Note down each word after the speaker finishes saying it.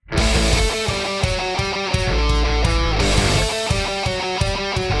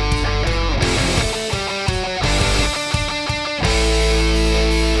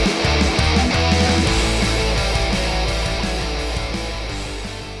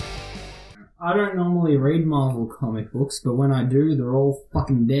I don't normally read Marvel comic books, but when I do, they're all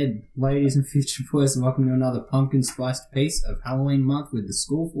fucking dead. Ladies and future boys, welcome to another pumpkin-spiced piece of Halloween month with the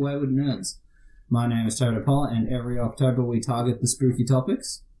School for Wayward Nerds. My name is Toto Paul, and every October we target the spooky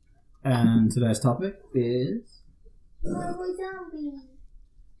topics. And today's topic is... Zombies.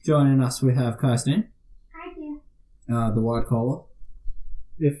 Joining us we have Kirsten. Hi there. The white collar.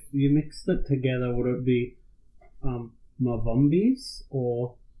 If you mixed it together, would it be Zombies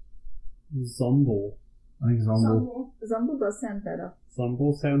or Zomble? I think Zomble. Zomble does sound better.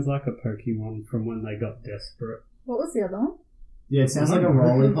 Zomble sounds like a Pokemon from when they got desperate. What was the other one? Yeah, it sounds like a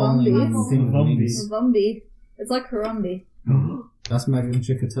roly-poly thing. Zombies. Zombie. It's like Harambe. That's Megan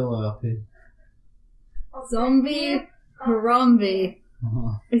Chikatilo up here. Zombie Harambe.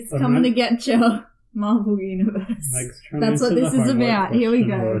 Uh-huh. It's coming to get you, Marvel Universe. That's what this is about. Here we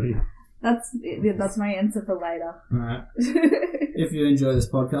go. Already. That's my answer for later. Alright. If you enjoy this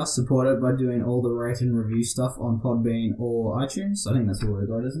podcast, support it by doing all the rate and review stuff on Podbean or iTunes. I think that's all we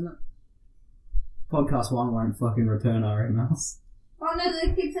got, isn't it? Podcast 1 won't fucking return our emails. Oh no,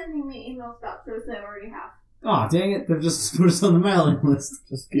 they keep sending me emails back those they already have. Oh, dang it. They've just put us on the mailing list.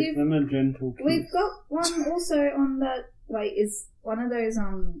 Just give them a gentle kiss. We've got one also on that. Wait, is one of those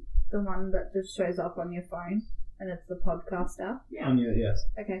the one that just shows up on your phone and it's the podcast app? Yeah. Yes.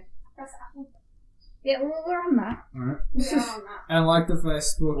 Okay. That's Apple. Yeah, well, we're on that. Alright. Yeah, on that. And like the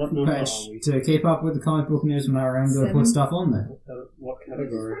Facebook What number page are we? to keep up with the comic book news when I around, gotta 7. put stuff on there. What Which is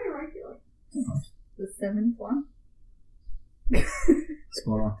category? pretty regular. The 7th one.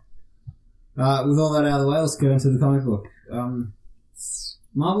 Spot on. With all that out of the way, let's go into the comic book.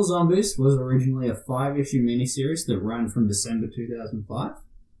 Marvel Zombies was originally a 5-issue miniseries that ran from December 2005.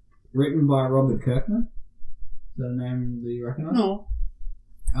 Written by Robert Kirkman. Is that a name that you recognise? No.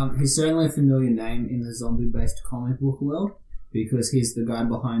 He's certainly a familiar name in the zombie-based comic book world because he's the guy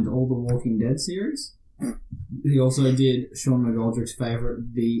behind all the Walking Dead series. He also did Sean McGoldrick's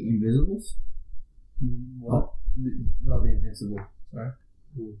favourite, The Invisibles. What? The Invincible. Sorry.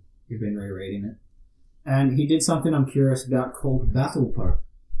 You've been rereading it. And he did something I'm curious about called Battle Pope.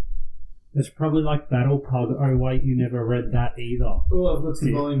 It's probably like Battle Pug. Oh wait, you never read that either. Oh, I've got some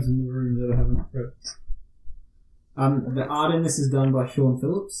Yeah. volumes in the room that I haven't read. The art in this is done by Sean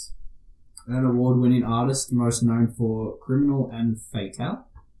Phillips, an award-winning artist most known for Criminal and Fatale.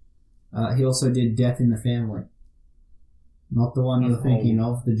 He also did Death in the Family. Not the one you're thinking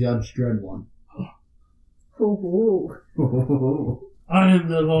of, the Judge Dredd one. Ooh. I am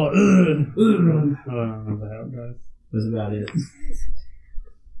the law. I don't remember how it goes. That's about it.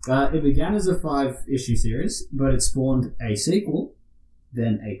 It began as a 5-issue series, but it spawned a sequel,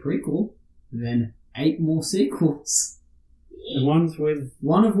 then a prequel, then 8 more sequels. The ones with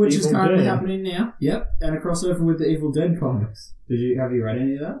One of which is Evil currently Dead. happening now. Yep, and a crossover with the Evil Dead comics. Have you read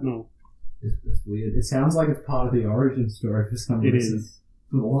any of that? no, It's weird. It sounds like it's part of the origin story for some it reason. is.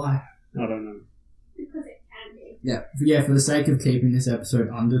 But why? I don't know. Because it can be. Yeah, for the sake of keeping this episode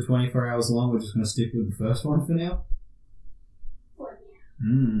under 24 hours long, we're just going to stick with the first one for now. But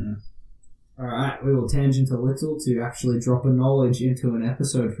yeah. Alright, we will tangent a little to actually drop a knowledge into an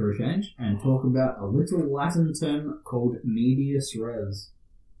episode for a change and talk about a little Latin term called medias res.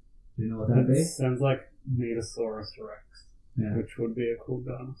 Do you know what that'd be? Sounds like Metasaurus Rex, Yeah. which would be a cool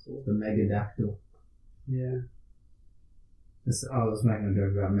dinosaur. The megadactyl. Yeah. I was making a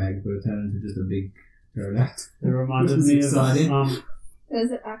joke about Meg, but it turned into just a big pterodactyl. It reminded Which is me exciting. of There's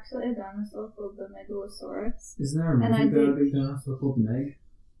actually a dinosaur called the Megalosaurus. Isn't there a And I movie about a did- big dinosaur called Meg?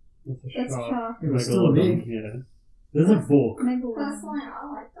 That's a shark. It was still big. Yeah. There's a book. Megalodon. Personally,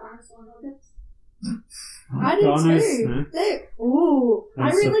 I like dinosaur nuggets. I do Dino too. snacks Ooh, and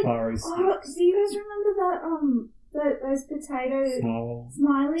I really. safaris. Oh, do you guys remember that those potato Small.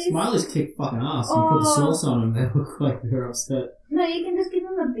 smileys? Smileys kick fucking ass. You put Oh. sauce on them, they look like they're upset. No, you can just give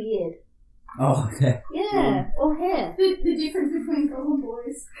them a beard. Oh, okay. Yeah, or hair. The difference between Golden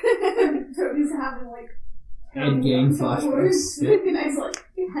Boys. Toby's having like Head game flashbacks. flashbacks. Yeah. And I was like,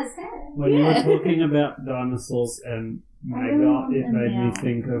 it has hair. When you were Yeah. talking about dinosaurs and I really Mega, want it them made me now.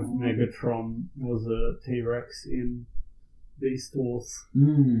 think of Megatron was a T-Rex in Beast Wars.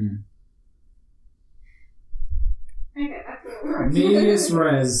 Okay, back to what we're Medias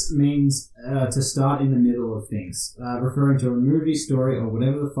res means to start in the middle of things, referring to a movie, story, or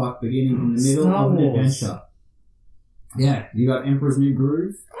whatever the fuck beginning in the middle Star of an Wars. adventure. Yeah, you got Emperor's New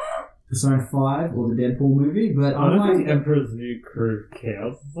Groove, Persona 5, or the Deadpool movie, but I don't unlike... think Emperor's New Groove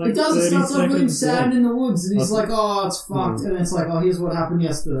counts. It's like It does, it 30 starts off with him seconds sad long. in the woods, and he's I like, oh, it's fucked, and it's like, oh, here's what happened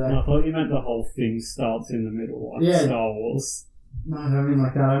yesterday. I thought you meant the whole thing starts in the middle, like Yeah. Star Wars. No, I don't mean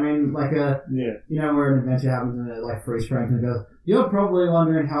like that. I mean like a, Yeah. you know, where an adventure happens and it like freeze frames and it goes, you're probably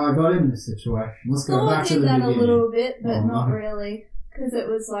wondering how I got in this situation. Let's go Thor back to did the that beginning. a little bit, but Oh, not no. really. Because it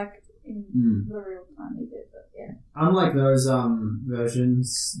was like in the real time he did, but yeah. Unlike those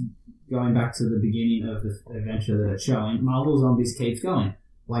versions, going back to the beginning of the adventure that it's showing, Marvel Zombies keeps going.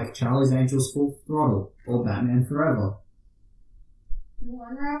 Like Charlie's Angels Full Throttle or Batman Forever.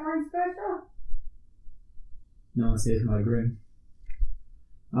 One reference special. No one sees my grin.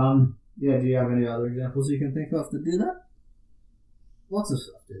 Yeah, do you have any other examples you can think of that do that? Lots of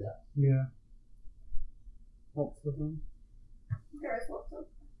stuff do that. Yeah. Lots of them. There's lots of.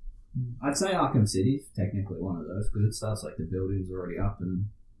 I'd say Arkham City's technically one of those, because it starts like the building's already up and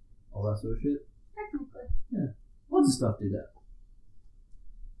all that sort of shit. Technically. Lots of stuff do that.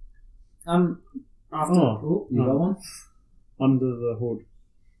 After... Oh, you got one? Under the hood.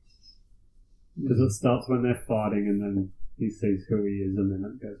 Because it starts when they're fighting and then he sees who he is and then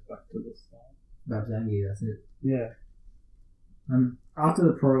it goes back to the start. Babsangi, that's it. Yeah. After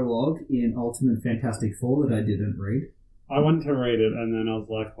the prologue in Ultimate Fantastic Four that I didn't read. I went to read it and then I was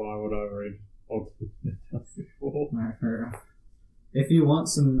like, why would I read Ultimate Fantastic Four? Alright, fair enough. If you want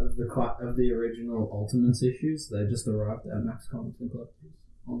some of the original Ultimates issues, they just arrived at Max Comics and Collectors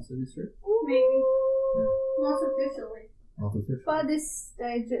on City Street. Maybe. Yeah. Not officially. Artificial. By this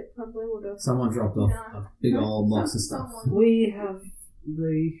stage, it probably would have. Someone dropped off a big old box of stuff. We have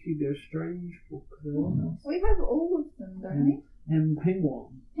the Hugo Strange book there. We have all of them, don't we? And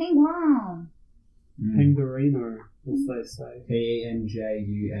Penguin. Penguin. Penguino, as they say.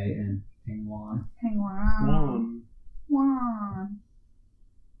 Penguan. Penguin. Penguin. One.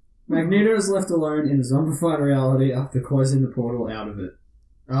 Magneto is left alone in a zombified reality after closing the portal out of it.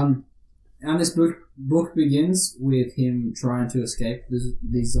 And this book begins with him trying to escape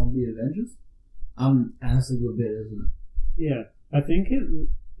these zombie Avengers. And that's a good bit, isn't it? Yeah, I think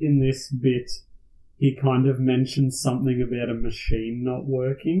in this bit, he kind of mentions something about a machine not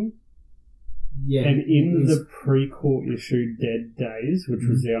working. Yeah. And in the prequel issue, Dead Days, which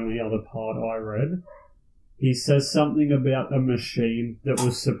was the only other part I read, he says something about a machine that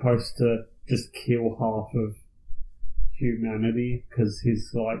was supposed to just kill half of humanity because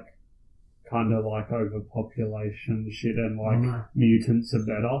he's like kind of like overpopulation shit and like mutants are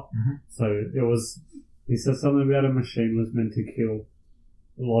better. So he says something about a machine was meant to kill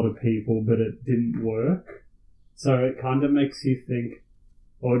a lot of people, but it didn't work. So it kind of makes you think,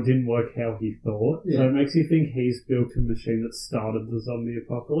 or it didn't work how he thought. Yeah. So it makes you think he's built a machine that started the zombie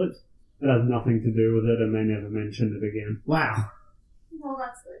apocalypse. It has nothing to do with it, and they never mentioned it again. Wow. Well,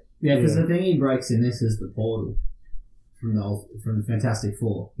 that's good. Yeah, because the thing he breaks in this is the portal from the Fantastic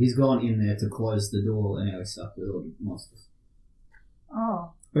Four. He's gone in there to close the door, and now he's stuck with all the monsters.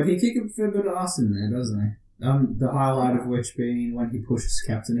 Oh. But he kicked a fair bit of ass in there, doesn't he? The highlight of which being when he pushes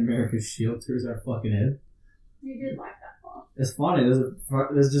Captain America's shield through his own fucking head. You did like that part. It's funny.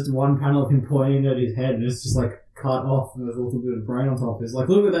 There's just one panel of him pointing at his head, and it's just like cut off, and there's a little bit of brain on top. It's like,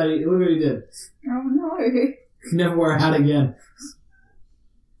 look at that! Look what he did. Oh no. Never wear a hat again.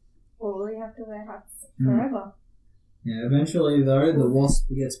 Well, we have to wear hats forever. Yeah. Eventually, though, the Wasp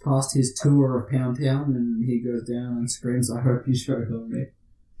gets past his tour of Pound Town, and he goes down and screams, "I hope you choke on me,"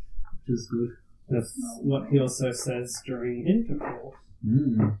 which is good. That's what he also says during intercourse.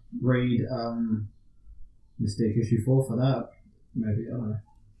 Read Mystique issue 4 for that. Maybe, I don't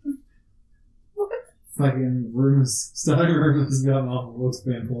know. What? Fucking starting rumors about Marvel books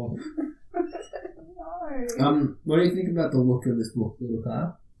being porn. No. What do you think about the look of this book, little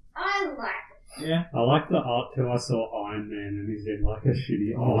Kyle? I like it. Yeah. I like the art too. I saw Iron Man and he's in like a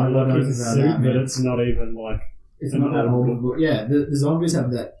shitty I love looking noticing suit, that, but man. it's not even like. It's not that old book. Yeah, the zombies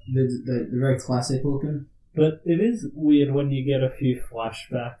have that. They're very classic looking. But it is weird when you get a few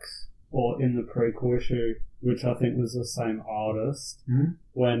flashbacks, or in the prequel issue, which I think was the same artist,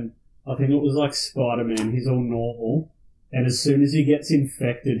 when I think it was like Spider-Man, he's all normal, and as soon as he gets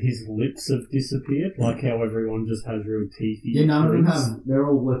infected, his lips have disappeared, like how everyone just has real teethy. Yeah, none of them lips. have. They're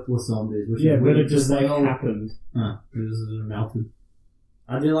all lipless zombies. Which Yeah, is but weird, it just because like they all happened. It just melted.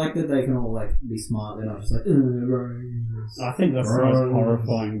 I do like that they can all like be smart. They're not just like. I think that's the most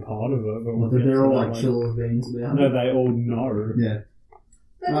horrifying part of it. But we'll That get they're to all that like later. chill as beans about No, it. they all know. Yeah.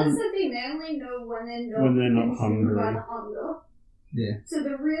 But that's the thing, they only know when When they're not consumed by hungry. the hunger. Yeah. So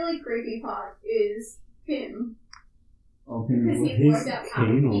the really creepy part is him. Oh, Because Penguin. he He's worked out how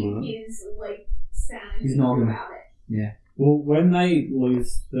to keen on keep it. his, like, sanity He's not gonna- about it. Well, when they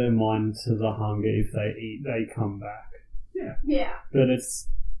lose their mind to the hunger, if they eat, they come back. Yeah. But it's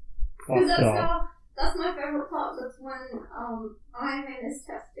Because fucked up. that's my favourite part. That's when Iron Man is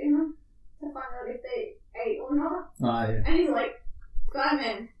testing them to find out if they ate or not. Ah, yeah. And he's like,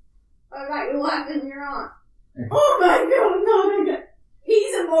 Simon, I got your wife and your aunt. Oh my god, no.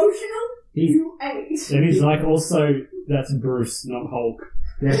 He's emotional. You ate. And he's like, also, that's Bruce, not Hulk.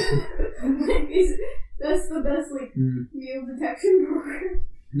 Yeah. That's the best, like, meal detection program.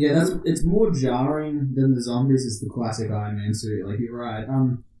 Yeah, it's more jarring than the Zombies is the classic Iron Man suit. Like, you're right.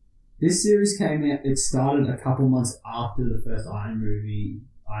 This series came out, it started a couple months after the first Iron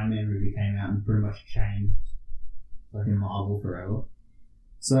Man movie came out and pretty much changed, like, in Marvel forever.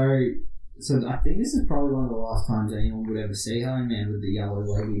 So I think this is probably one of the last times anyone would ever see Iron Man with the yellow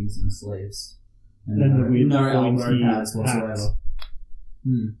leggings and sleeves. And the weird no elbow pointy pads whatsoever. hats.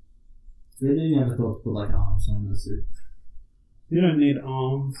 So they didn't ever thought to put, like, arms on the suit. You don't need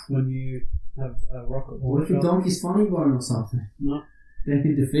arms when you have a rocket What if launcher. your donkey's funny bone or something? No. Then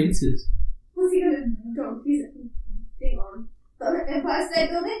he defeats it. What's he gonna donkey's thing on? The Empire State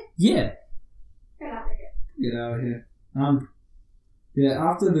Building? Yeah. Get out of here. Get out of here. Yeah,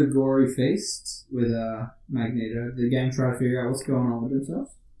 after the gory feast with Magneto, the gang try to figure out what's going on with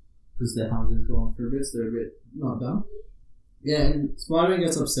themselves. Because their hunger's gone for a bit, so they're a bit not done. Yeah, and Spider-Man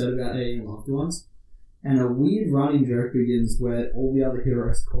gets upset about eating loved ones. And a weird running joke begins where all the other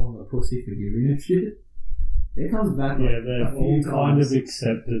heroes call him a pussy for giving a shit. It comes back like Yeah, they've a all few kind times. of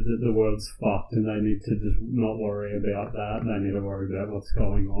accepted that the world's fucked and they need to just not worry about that. They need to worry about what's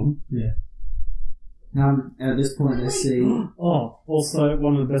going on. Yeah. At this point, they see... Oh, also,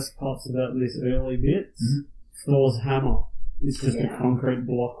 one of the best parts about this early bits, Thor's hammer is just a concrete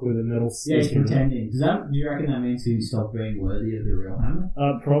block with a metal Yeah, he's stick in it. contending. Do you reckon that means he stopped being worthy of the real hammer?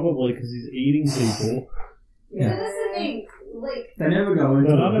 Probably because he's eating people. Yeah. That's the thing. Like, They never go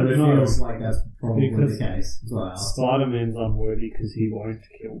into But I it, but don't it know. feels like that's probably Because the case as well. Spider-Man's unworthy because he won't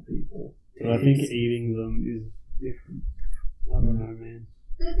kill people. But I think eating them is different. I don't know, man.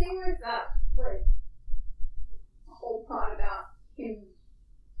 the thing with that, like, whole part about him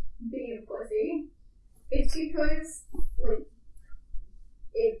being a pussy, it's because, like,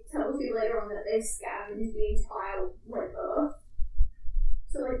 it tells you later on that they scavenged the entire, like, Earth.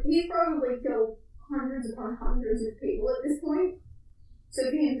 So, like, he's probably killed hundreds upon hundreds of people at this point. So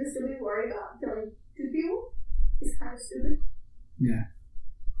for him to still be worried about killing 2 people is kind of stupid. Yeah.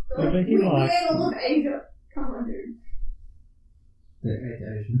 So, But like, he we likes ate all of Asia. Come on, dude.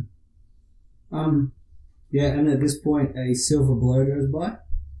 The Asian. Yeah, and at this point, a silver blow goes by.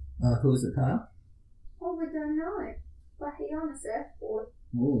 Who is it, Kyle? Oh, we don't know it. But he on a surfboard.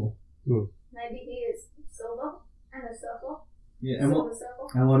 Oh. Maybe he is silver and a surfer. Yeah, and Silver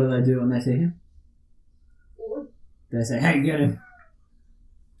surfer. what do they do when they see him? Board. They say, hey, get him.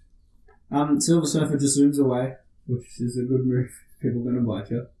 Silver Surfer just zooms away, which is a good move. People are going to bite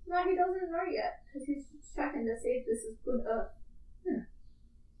you. No, he doesn't know yet, because he's checking to see if this is good Earth.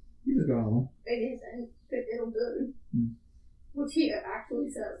 You just go along. It isn't, but it'll do. Hmm. Which he actually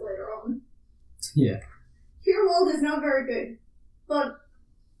says later on. Yeah. Your world is not very good, but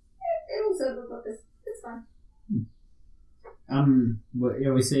it'll serve a purpose. It's fine. But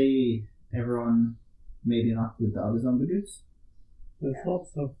yeah, we see everyone meeting up with the other zombie dudes. There's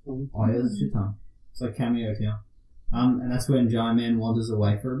lots of them. Oh yeah, that's your time. It's like cameo here. And that's when Giant Man wanders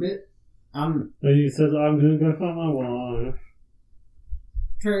away for a bit. And he says, I'm going to go find my wife.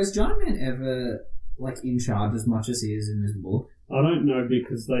 Trey, is Giant Man ever, like, in charge as much as he is in this book? I don't know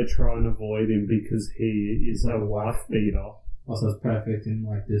because they try and avoid him because he is a wife beater. Also, it's perfect in,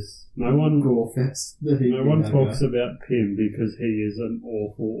 like, this No one gore fest. No one talks about Pym because he is an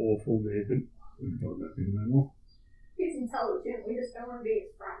awful, awful man. We don't talk about him no more. He's intelligent, we just don't want to be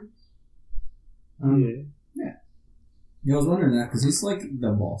his friend. Yeah. Yeah, I was wondering that, because he's, like,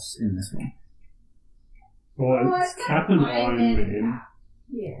 the boss in this one. Well, it's Cap and Iron Man.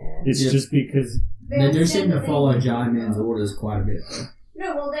 Yeah. It's Yeah. just because They do seem to follow Giant Man's orders quite a bit, though.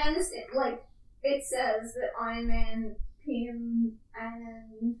 No, well, they understand, like, it says that Iron Man, Pym,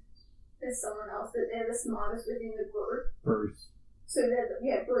 and there's someone else, that they're the smartest within the group. Bruce. So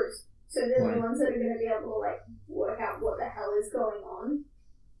they're, Bruce. So they're Right. the ones that are going to be able to, like, work out what the hell is going on.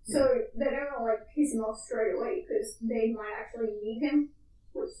 So they don't want to, like, piss him off straight away, because they might actually need him,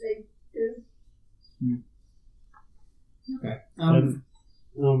 which they do. Okay.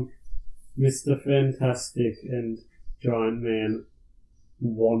 Mr. Fantastic and Giant Man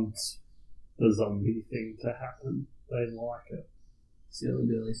want the zombie thing to happen. They like it Silly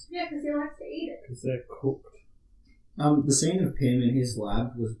Billies. Yeah, because he likes to eat it. because they're cooked. The scene of Pym in his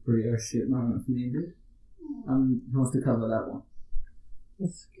lab was a pretty shit moment for me, dude. Who wants to cover that one?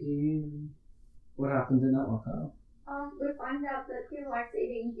 That's scary. What happened in that one, Kyle? We find out that he likes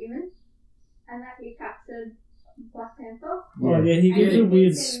eating humans, and that he captured Black Panther. Oh yeah, he gives a And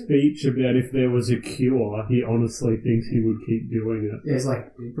weird it's in- speech about if there was a cure, he honestly thinks he would keep doing it. Yeah, it's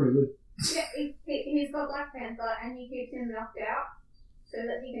like pretty good. Yeah, he's got Black Panther and he keeps him knocked out so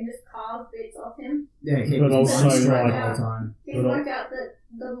that he can just carve bits off him. Yeah, he But keeps also, straight like- the whole time. He's But worked out that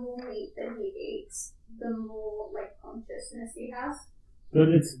the more meat that he eats, the more like consciousness he has. But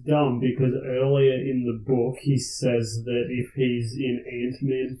it's dumb because earlier in the book he says that if he's in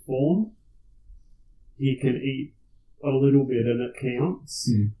Ant-Man form, he can eat a little bit and it counts.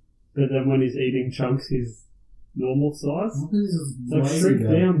 But then when he's eating chunks, he's normal size. So shrink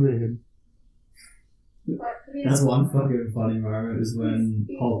down, man. But he's, That's one fucking funny moment is when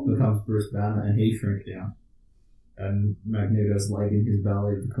Hulk becomes Bruce Banner and he shrinks down. And Magneto's leg in his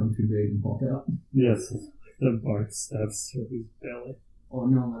belly become too big and pop out. Yes, the both stabs through his belly. Oh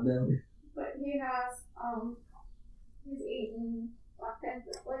no, my belly. but he has he's eaten Black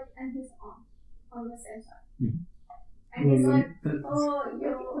Panther's leg and his arm on the same side. And he's like, oh,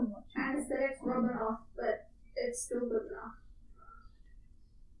 your anesthetic's rubbing off, but it's still good enough.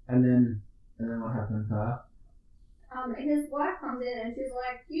 And then what happened, Kyle? And his wife comes in and she's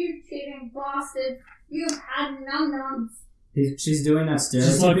like, you cheating bastard, you've had num-nums. She's doing that stereotypical.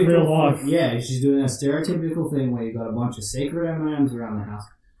 Just like real life. Yeah, she's doing that stereotypical thing where you got a bunch of secret M&Ms around the house,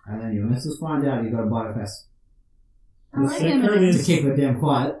 and then your missus find out you got a bite of fest. I like secret M&Ms. To is keep it damn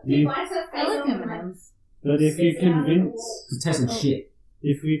quiet. He You- bites her I face like off and M&Ms. that if you spits it out of the convince wall. She's testing shit.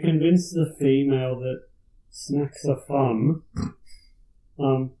 if you convince the female that snacks are fun,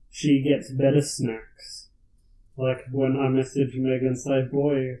 she gets better snacks. Like when I message Meg and say,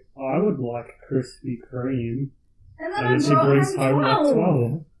 boy, I would like Krispy Kreme. And And then she brings home like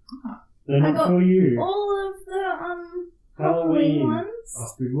 12. They're I not got for you. all of the Halloween. Halloween ones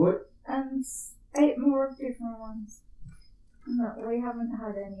Osprey boy. and 8 more different ones. No, we haven't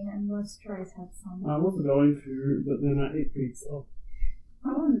had any unless Trey's had some. I was going to, but then I ate pizza. I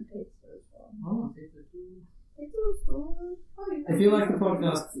want pizza as well. Oh, Pizza was good. if you like the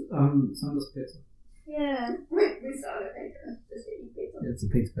podcast, send us pizza. Yeah. We started a Patreon just to eat pizza. It's a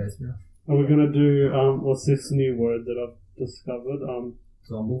pizza base now. Are we gonna do what's this new word that I've discovered?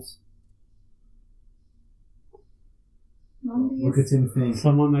 Zomblies. Zombies. Look at him think.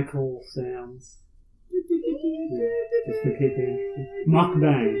 Someone make all sounds. Just to keep it.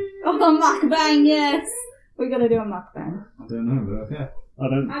 Mukbang. Oh, mukbang, yes! We gotta do a mukbang. I don't know, but okay. I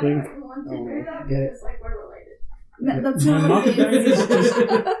don't I think don't want to do that get it. because like we're related. No, that's No, not what it mukbang is. is just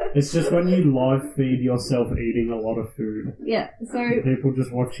it's just when you live feed yourself eating a lot of food. Yeah, so People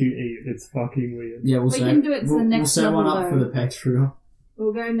just watch you eat. It's fucking weird. Yeah, We can do it to the we'll next set one level, up for though. the Patreon.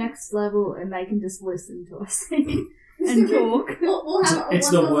 we'll go next level and they can just listen to us and talk. We'll have It's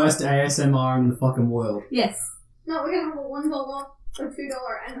a the $1 worst ASMR in the fucking world. Yes. No, we're gonna have a $1, a $2,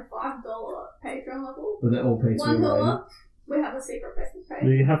 and a $5 Patreon level. But they're all pizza related. $1, we have a secret Facebook Now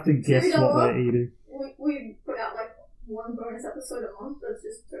page. you have to guess what $2. they're eating. We put out like one bonus episode a month that's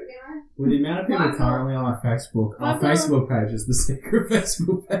just Toby and With the amount of people $5. currently on our Facebook $5. Facebook page is the secret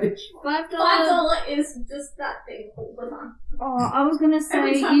Facebook page. I. $5 is just that thing all the time. Oh, I was gonna say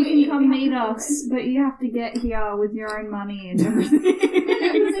Every time you we can come have meet to us, but you have to get here with your own money and everything.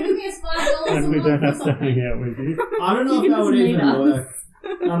 Because it me is $5 a And we month don't or have to something. hang out with you. I don't know You if can that would just even meet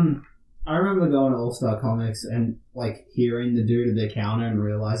work. I remember going to All Star Comics and like hearing the dude at the counter and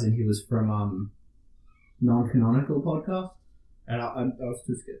realizing he was from non-canonical podcast, and I was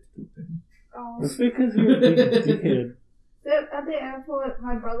too scared to talk to him. Oh. It's because you're a big dickhead. At the airport,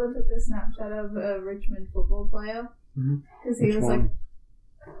 my brother took a Snapchat of a Richmond football player because he Which was one?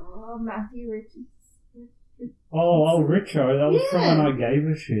 like, "Oh, Matthew Richards." Oh, Richo, that was from Yeah. when I gave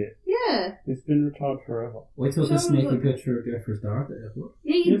a shit. Yeah, It's been retired forever. We took Sure, a sneaky look. picture of Jeffrey Star at the airport.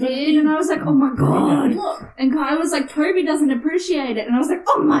 yeah, you Yeah, but- did, and I was like, "Oh my god!" Look, And Kai was like, "Toby doesn't appreciate it," and I was like,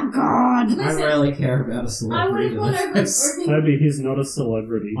 "Oh my god!" I Listen, rarely care about a I celebrity. would have gone over Yes. and Toby, he's not a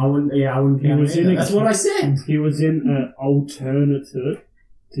celebrity. I wouldn't. Yeah, I wouldn't. He count was either. in a- That's what I said. He was in an alternative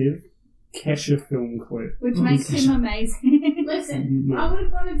Kesha film clip. Which makes him amazing. Listen, I would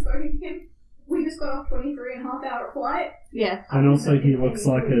have gone and spoken to him. We just got off 23.5-hour flight. Yeah, And also he looks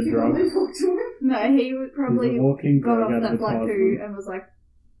like a Do you want drug. me to talk to him? no, he would He's probably a walking got drug off that flight too advertisement. and was like,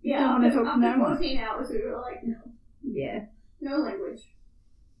 Yeah, Don't wanna talk to after no one. 14 hours we were like, no. "Yeah, No language.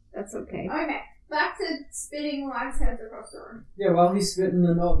 that's okay." Okay, back to spitting wives' heads across the room. Yeah, while he's spitting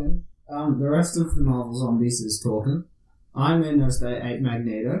the noggin, the rest of the Marvel Zombies is talking. I'm in as they ate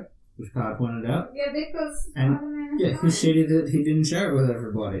Magneto, which Kai pointed out. Yeah, because And- Spider-Man Yeah, he's shitty that he didn't share it with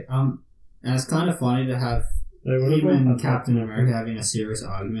everybody. And it's kind of funny to have They would have him been and Captain America having a serious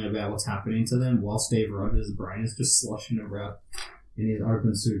argument about what's happening to them while Steve Rogers' brain is just sloshing about in his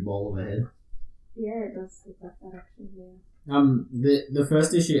open suit bowl of a head. Yeah, it does look like that actually, yeah. The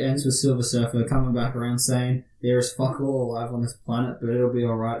first issue ends with Silver Surfer coming back around saying, there is fuck all alive on this planet, but it'll be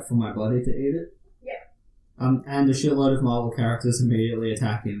alright for my body to eat it. Yeah. And a shitload of Marvel characters immediately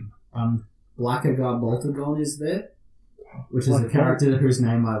attack him. Blackagar Boltagon is there, which is a character whose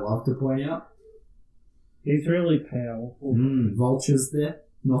name I love to point out. He's really powerful. Vulture's there,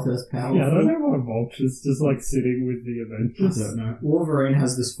 not as powerful. Yeah, I don't know why Vulture's just like sitting with the Avengers. I don't know. Wolverine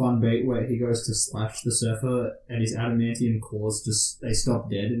has this fun beat where he goes to slash the Surfer and his adamantium claws they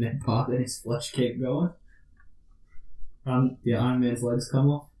stop dead in their part and his flesh keep going. Iron Man's legs come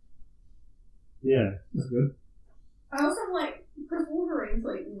off. Yeah. That's good. I also like, because Wolverine's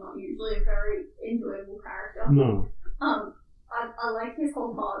like not usually a very enjoyable character. No. I like his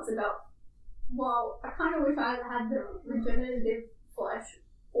whole parts about, well, I kind of wish I had the regenerative flesh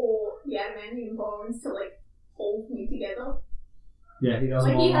or the adamantium bones to like hold me together. Yeah, he doesn't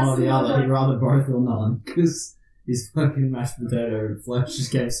Like, he want one has or the some other. like- He'd rather both or none, because his fucking mashed potato flesh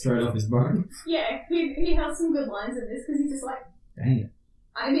just came straight off his bone. Yeah, he has some good lines in this because he's just like, Dang it.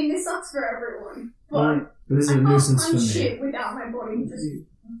 I mean, this sucks for everyone, but But this is I a can't nuisance for punch me. shit without my body just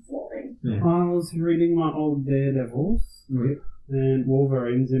flopping. I was reading my old Daredevils, Right. and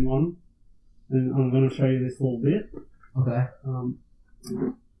Wolverine's in one, and I'm going to show you this little bit. Okay.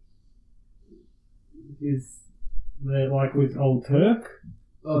 They're like with old Turk,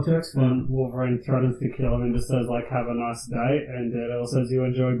 Oh, Turk's fun. and Wolverine threatens to kill him and just says like, have a nice day, and Daredevil says, you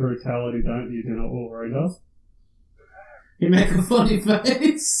enjoy brutality, don't you? Do you know what Wolverine does? You make a funny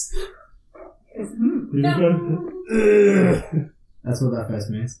face. He just goes, "Ugh." That's what that face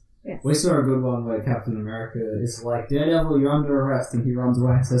means. Yes. We saw a good one where Captain America is like, Daredevil, you're under arrest, and he runs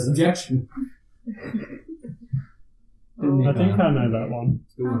away and says, objection. I think I know that one.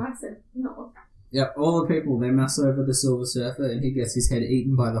 I said no. Yep, all the people, they mass over the Silver Surfer, and he gets his head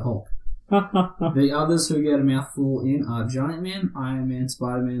eaten by the Hulk. The others who get a mouthful in are Giant Man, Iron Man,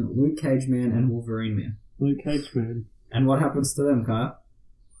 Spider-Man, Luke Cage Man, and Wolverine Man. Luke Cage Man. And what happens to them, Kyle?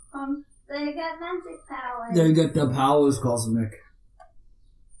 They get magic powers. They get the powers, Cosmic.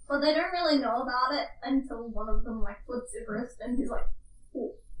 But they don't really know about it until one of them like flips his wrist and he's like,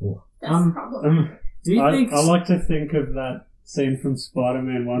 oh, that's the problem. Do you think... I like to think of that scene from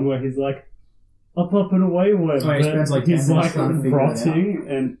Spider-Man 1 where he's like, up and away with Oh, he spends, like, he's 10 like minutes trying to figure it rotting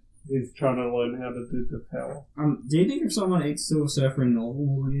and he's trying to learn how to do the power. do you think if someone eats Silver Surfer in the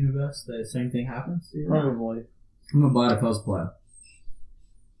normal universe, the same thing happens? Do you think? Probably. I'm gonna buy a cosplayer.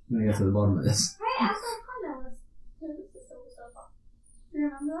 I'm gonna get to the bottom of this. Hey, I saw Kondo was the Silver Surfer. Do you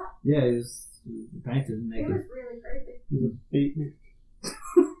remember that? Yeah, he was painted and It naked. was really crazy. He's a beatnik.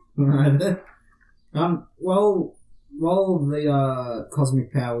 Right there. While the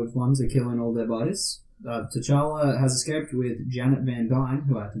cosmic powered ones are killing all their bodies, T'Challa has escaped with Janet Van Dyne,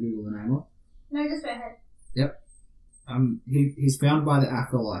 who I have to Google the name of. No, just ahead. He's found by the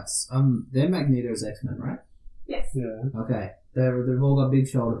Acolytes. They're Magneto's X-Men, right? Yes. Yeah. Okay. They've all got big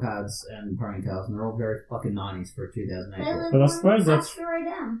shoulder pads and ponytails, and they're all very fucking 90s for 2008. But I suppose that's...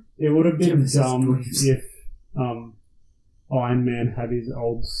 It would have been Jim dumb says if Iron Man had his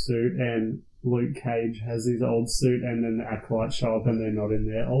old suit and Luke Cage has his old suit and then the Acolytes show up and they're not in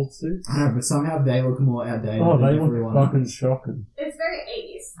their old suits. I know, but somehow they look more outdated Oh, than they look everyone fucking else. shocking. It's very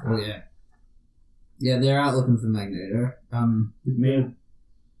 80s. Oh, yeah. Yeah, they're out looking for Magneto.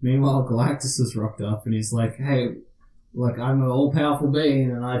 Meanwhile, Galactus has rocked up and he's like, hey, look, I'm an all-powerful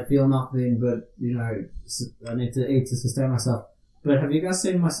being and I feel nothing but, you know, I need to eat to sustain myself. But have you guys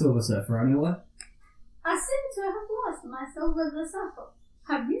seen my Silver Surfer anywhere? I seem to have lost my Silver Surfer.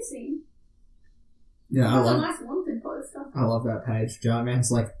 Have you seen? Yeah, That's a nice wanted poster. I love that page. Giant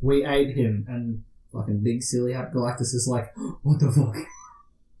Man's like, we ate him, and fucking big silly hat Galactus is like, what the fuck?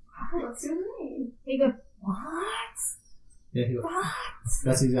 What's your name? He goes, what? Yeah, What?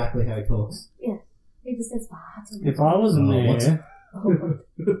 that's exactly how he talks. He just says, what? If I was a mayor, Oh,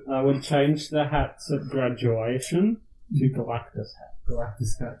 I would change the hats at graduation to Galactus hats.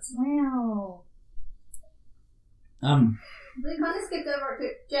 Galactus hats. wow. We kind of skipped over it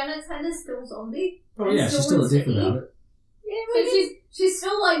too. Janet's head is still zombie. Oh and yeah, she's still a wants to dick about eat. it. Yeah, so she's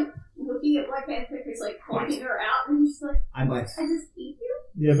still like looking at Black Panther who's like pointing her out and she's like, I bite. I just eat you?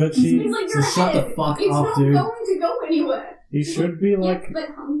 Yeah, but He's she... like, So your shut the head. fuck it's up, not dude. going to go anywhere. He should be like... Yeah, but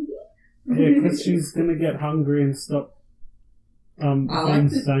hungry? Yeah, because she's gonna get hungry and stop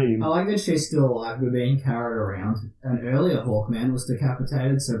insane. I like that she's still alive but being carried around. An earlier Hawkman was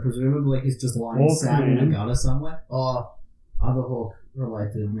decapitated, so presumably he's just lying sad in a Hawkman? gutter somewhere. Oh, other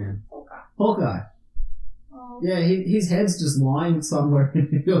Hawk-related man. Okay. Hawkeye. Oh. Yeah, his head's just lying somewhere in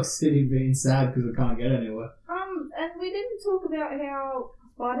New York City being sad because it can't get anywhere. And we didn't talk about how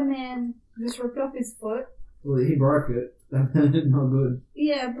Spider-Man just ripped off his foot. Well, he broke it. Not good.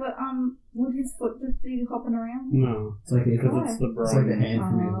 Yeah, but would his foot just be hopping around? No, It's like because Why? it's the it's like the brain. hand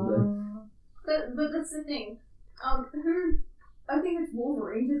from yesterday. But that's the thing. I think it's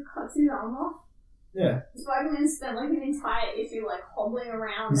Wolverine just cuts his arm off. Yeah. Spider-Man spent like an entire issue like hobbling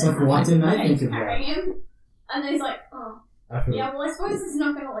around. He's and like, why having didn't I somebody think of that? carry him? And then he's like, oh, I feel yeah, well, I suppose it's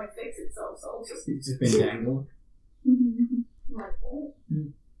not gonna like fix itself, so I'll just it's just been dangled. I'm like, oh.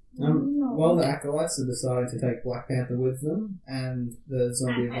 Well, the Acolytes are deciding to take Black Panther with them, and the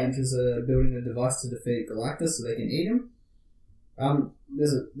zombie Avengers are building a device to defeat Galactus so they can eat him.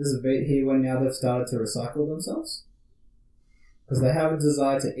 There's a bit here where now they've started to recycle themselves. Because they have a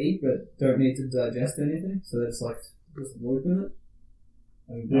desire to eat, but don't need to digest anything, so they're just looping it.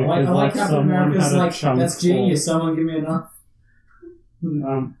 Yeah, I like Captain someone America's had a like, chunk that's genius, someone give me enough.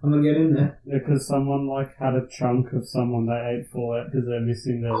 I'm gonna get in there. Because someone like had a chunk of someone they ate full out because they're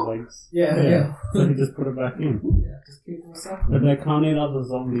missing their legs. Yeah. So he just put it back in. Yeah, just keep recycling. But they can't eat other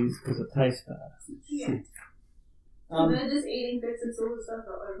zombies because it tastes bad. Yeah. They're just eating bits of silver stuff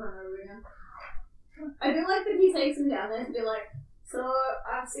over and over again. I do like that he takes him down there to be like, so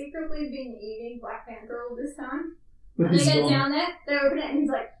I've secretly been eating Black Panther all this time. But And they he's get gone. down there, they open it, and he's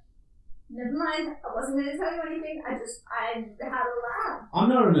like, never mind, I wasn't going to tell you anything, I had a lab. I'm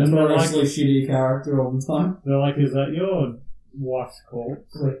not a And they're notoriously shitty character all the time. They're like, is that your wife's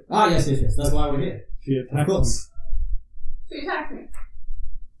corpse? It's like, yes, that's why we're here. She Of attacked me. course. So he attacked me.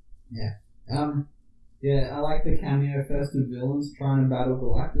 Yeah, I like the cameo first of villains trying to battle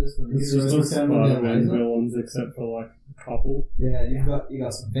Galactus when the It's heroes just return with their Spider-Man laser. villains except for like a couple. Yeah, you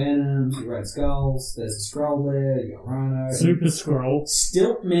got some Venoms, you Red Skulls, there's a Skrull there, you got Rhino. Super Skrull.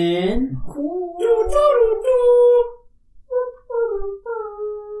 Stiltman.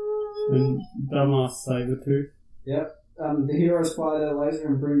 And dumbass Sabretooth. Yep. The heroes fire their laser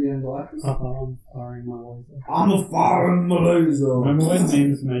and bring down Galactus. Haha, I'm firing my laser. I'm a firing my laser. Remember when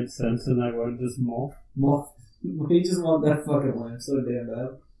memes made sense and they weren't just moth? Moth. We just want that fucking lamp so damn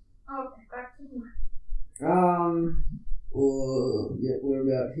bad. Okay, back to the Yeah, we're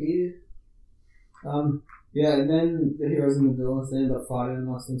about here. Yeah, and then the heroes and the villains they end up fighting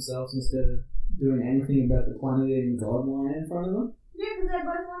amongst themselves instead of doing anything about the planet-eating god lying in front of them. Yeah, because they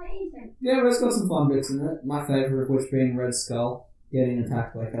both want to eat him. Yeah, but it's got some fun bits in it. My favourite of which being Red Skull getting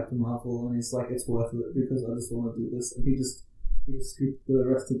attacked by Captain Marvel, and he's like, it's worth it because I just want to do this. And he just scooped the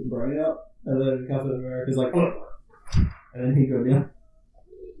rest of the brain out, and then Captain America's like, oh! And then he go down.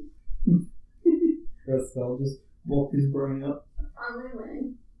 Red Skull just walked his brain out. Finally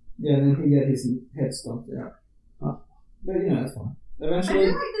winning. Yeah, and then he get his head stomped out. But it's fine. I feel Eventually,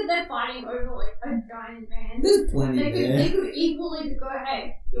 like that they're fighting over like a giant man. there's plenty They there. could equally go,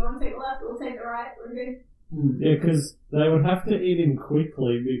 hey, you want to take the left, we'll take the right, we're good. Yeah, because they would have to eat him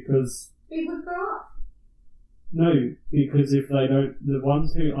quickly because... He would grow up. No, because if they don't... The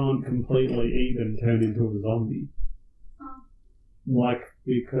ones who aren't completely eaten turn into a zombie. Oh. Like,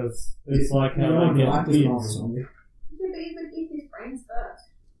 because it's like how You they don't like get this Marvel bits. zombie. Yeah, but you could eat his brains first.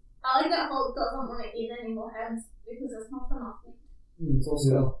 I like that Hulk doesn't want to eat any more heads because there's not enough meat. It's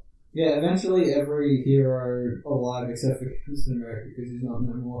also... Yeah, eventually every hero alive except for Captain America because he's not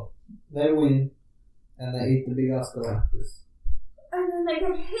no more. They win, and they eat the big ass Galactus. And then they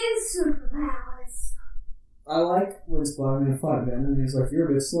get his superpowers. I like when Spider-Man fight Venom and he's like,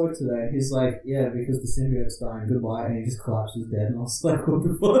 you're a bit slow today. And he's like, yeah, because the symbiote's dying, goodbye, and he just collapses dead. And I was like, what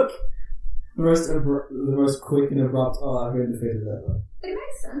the fuck? The most quick and abrupt, I've been defeated that way. It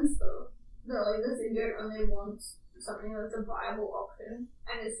makes sense though. That like the symbiote only wants something that's a viable option,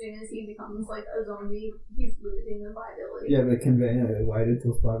 and as soon as he becomes like a zombie, he's losing the viability. Yeah, but conveniently they waited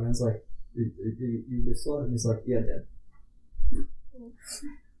till Spider-Man's like, you a bit slow? And he's like, yeah, dead.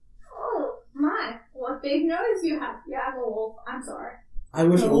 Oh my, what big nose you have. Yeah, I'm a wolf. I'm sorry. I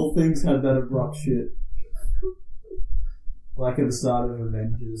wish all things had that abrupt shit. Like at the start of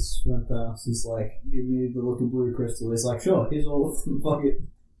Avengers, when Thanos is like, give me the little blue crystal. He's like, sure, here's all of them, fuck it.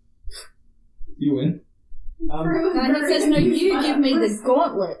 You win. And he says, no, you give me the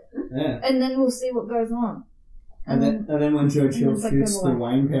gauntlet, Yeah. and then we'll see what goes on. And then when Joe Chill it's like shoots the they're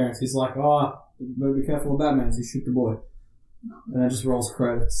Wayne parents, he's like, oh, better be careful of Batman, so he shoot the boy. And then just rolls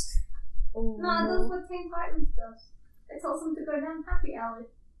credits. No, that's what Teen Titans does. It tells them to go down Happy Alley.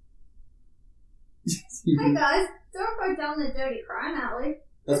 Hey guys, don't go down the dirty crime alley.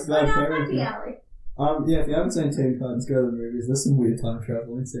 That's Just go bad down Happy parenting. Alley. Yeah, if you haven't seen Teen Titans, go to the movies. There's some weird time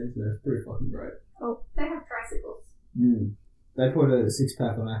traveling scenes there. It's pretty fucking great. Oh, they have tricycles. They put a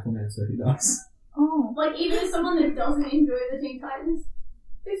six-pack on Aquaman so he dies. Oh. Like, even as someone that doesn't enjoy the Teen Titans,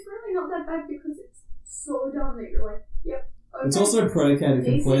 it's really not that bad because it's so dumb that you're like, yep, It's also predicated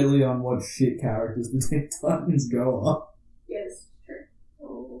completely on what shit characters the Teen Titans go off. Yes,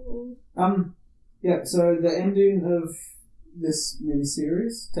 true. Yeah, so the ending of this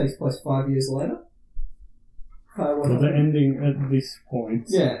miniseries takes place 5 years later. So the ending at this point,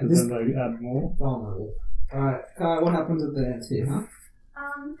 Yeah, because then they add more. Vulnerable. Alright, Kai, what happens at the end here, huh?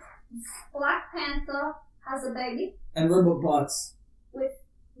 Black Panther has a baby And Robot Bites, with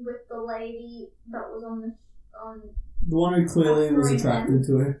the lady that was on the one who clearly was That's attracted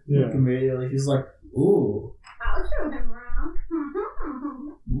to her immediately. She's like, ooh, I'll show him around.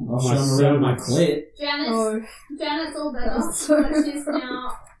 I'll show him around my clit. Janet's all better, That's so but she's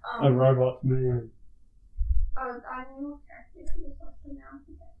now A robot man. I knew what character she was supposed to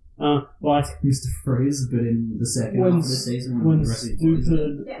now. Like Mr. Freeze, but in the second half of the season when the rest of his body's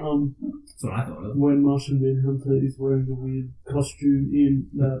dead. stupid That's what I thought of. when Martian Manhunter is wearing a weird costume in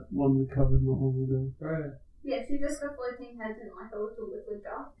that one we covered not long ago. Right. Yeah, she just got floating heads in like a little liquid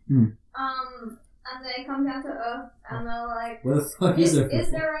jar. Hmm. And they come down to Earth and they're like, Where the fuck is it?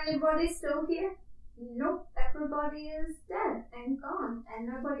 Is there anybody still here? Nope, everybody is dead and gone and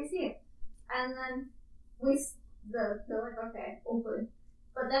nobody's here. And then they're like, okay, all good.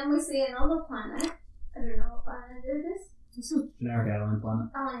 But then we see another planet. I don't know what planet it is. It's a generic alien planet.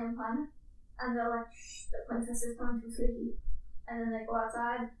 Alien planet. And they're like, shh, the princess is going to sleep. And then they go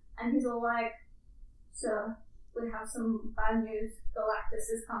outside and he's all like, sir, we have some bad news. Galactus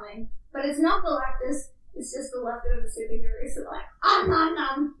is coming. But it's not Galactus, it's just the leftover superheroes. So like,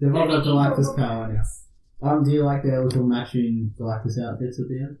 nom. They've all got Galactus power now. Do you like their little matching Galactus outfits at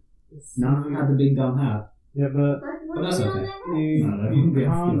the end? None of them had the big dumb hat. Yeah, but But that's okay. you, No, they you wouldn't get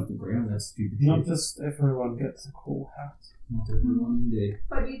can't. off the ground, that's stupid Not shit. just everyone gets a cool hat. Not everyone, indeed.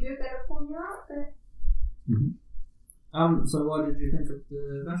 But you do get a full new outfit. So what did you think of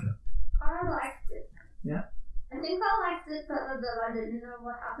the matchup? I liked it. Yeah? I think I liked it better that I didn't know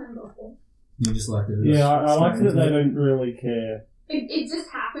what happened before. You just liked it? Yeah, I like that they don't really care. It just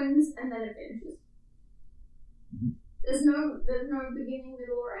happens and then it finishes. There's no beginning,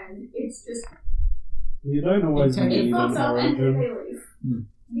 middle, or end. It's just You don't always It need fucks an up and then origin. they leave.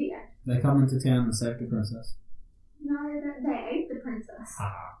 The end. They come into town and save the princess. No, they don't. They ate the princess.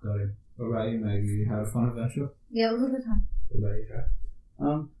 Ah, got it. What about you, Maggie? You had a fun adventure? Yeah, it was a good time. What about you, Jack?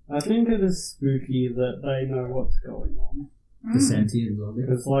 I think it is spooky that they know what's going on. The sentient zombie.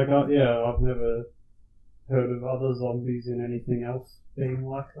 Because, like, I've never heard of other zombies in anything else being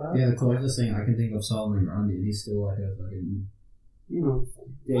like that. Yeah, the closest thing I can think of Solomon Grundy, and he's still like a fucking... You know.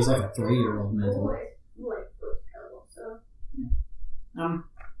 Yeah, he's like a 3-year-old mental. Always like good color. So Yeah.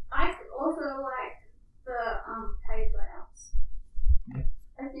 I also like the page layouts. Yeah.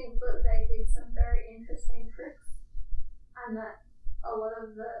 I think that they did some very interesting tricks, and that a lot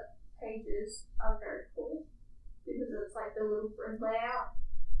of the pages are very cool because it's like the little grid layout.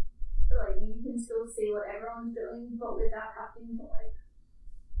 So like you can still see what everyone's doing, but without having to like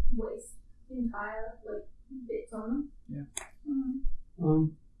waste entire like bits on them. Yeah.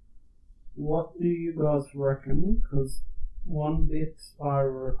 What do you guys reckon? Because one bit I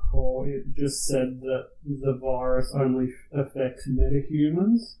recall, it just said that the virus only affects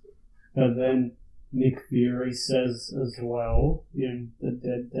metahumans, and then Nick Fury says as well in the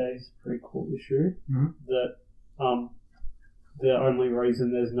Dead Days prequel issue that the only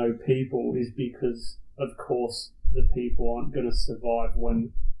reason there's no people is because, of course, the people aren't going to survive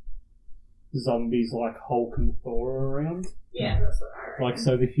when zombies like Hulk and Thor are around. Yeah, that's what I reckon. Like,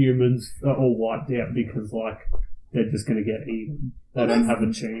 so the humans are all wiped out because, like, they're just going to get eaten. They don't have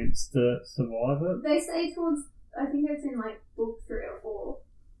a chance to survive it. They say towards, I think it's in like book 3 or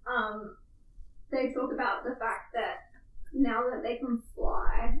 4, they talk about the fact that now that they can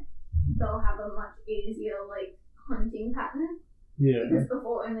fly, they'll have a much easier like hunting pattern. Yeah. Because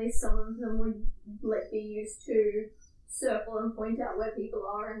before only some of them would like be used to circle and point out where people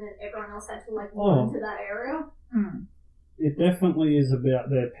are, and then everyone else had to like run to that area. It definitely is about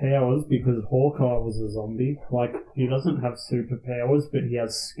their powers because Hawkeye was a zombie. Like, he doesn't have superpowers, but he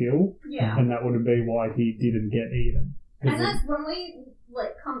has skill. Yeah. And that would be why he didn't get eaten. And that's when we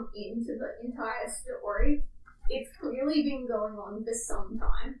like come into the entire story. It's clearly been going on for some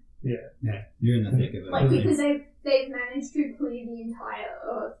time. Yeah, you're in the thick of it. Like, because they've managed to clear the entire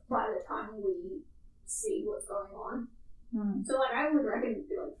Earth by the time we see what's going on. So, like, I would reckon it'd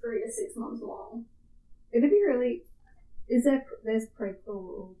be like 3 to 6 months long. It'd be really... There's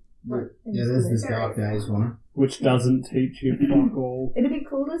prequel... Yeah, there's this Dark Days one. Which doesn't teach you fuck all. It'd be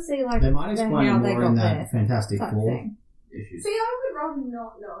cool to see, like, They might explain how they more got in there. that Fantastic type Four thing. issue. See, I would rather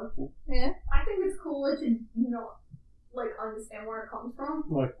not know. Yeah. I think it's cooler to not understand where it comes from.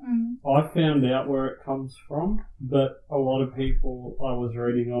 I found out where it comes from, but a lot of people I was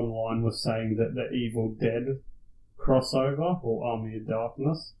reading online were saying that the Evil Dead crossover, or Army of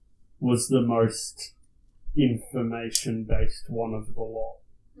Darkness, was the most information-based one of the lot.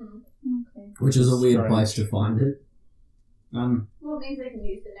 Okay. Which is a weird Strange. place to find it. Well, it means they can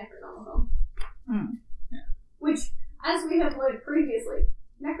use the Necronomicon. Yeah. Which, as we have learned previously,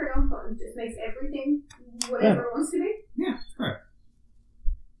 Necronomicon just makes everything whatever it wants to be. Yeah, correct.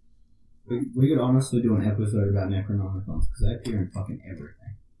 We could honestly do an episode about Necronomicons because they appear in fucking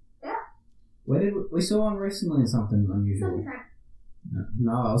everything. Yeah. Where did we saw one recently in something unusual? Soundtrack.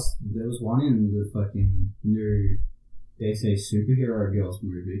 No, there was one in the fucking new DC Superhero Girls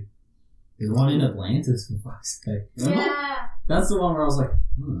movie. There's one in Atlantis, for fuck's sake. Yeah. That's the one where I was like,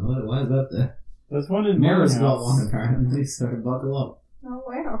 why is that there? There's one in my Mira's house. got one apparently, so buckle up. Oh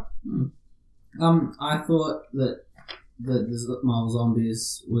wow. I thought that the Marvel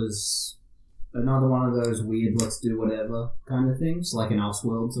Zombies was another one of those weird let's do whatever kind of things, like an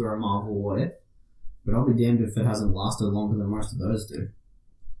Elseworlds or a Marvel What If. But I'll be damned if it hasn't lasted longer than most of those do.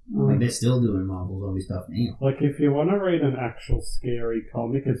 Like, they're still doing Marvel Zombie stuff now. Like, if you want to read an actual scary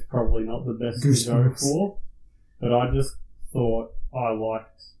comic, it's probably not the best to go Goosebumps. for. But I just thought I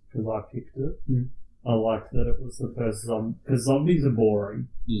liked, because I picked it, I liked that it was the first zombie, because zombies are boring.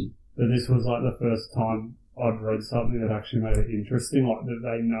 Yeah. But this was like the first time I'd read something that actually made it interesting, like that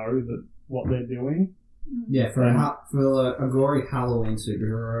they know that what they're doing. Yeah, for a gory Halloween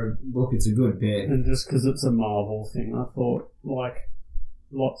superhero book, it's a good pick. And just because it's a Marvel thing, I thought, like,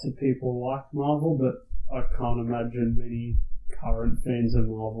 lots of people like Marvel, but I can't imagine many current fans of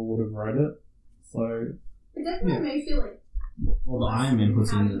Marvel would have read it. So, It definitely makes you like. Well, the Iron Man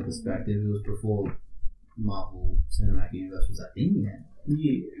puts it into perspective. It was before Marvel Cinematic Universe was that thing yet.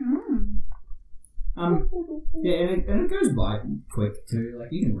 Yeah, and it goes by quick too. Like,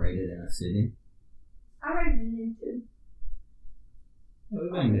 you can read it in a sitting. I read it in YouTube. We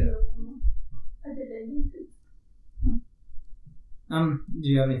banged it. I did it in YouTube. Do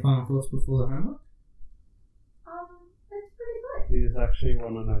you have any final thoughts before the homework? That's pretty good. do you actually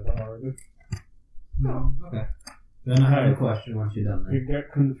want to know the origin? No. Okay. Then I have a question once you're done there. It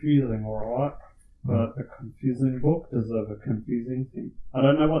get confusing, alright? But a confusing book deserves a confusing thing. I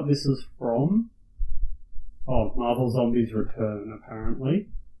don't know what this is from. Oh, Marvel Zombies Return, apparently.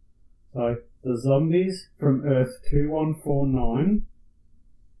 So, the zombies from Earth 2149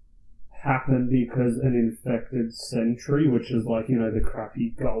 happened because an infected Sentry, which is like, you know, the crappy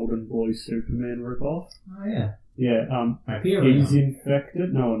gold and blue Superman ripoff. Oh, yeah. Yeah, he's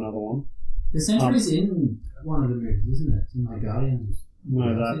infected. No, another one. The Sentry's in one of the movies, isn't it? It's in like Guardians. No,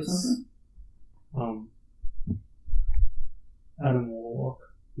 Galaxy or that's something? Adam Warlock.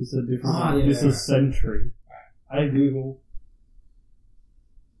 This is a different Ah, one. yeah, This yeah. is Sentry. Hey Google,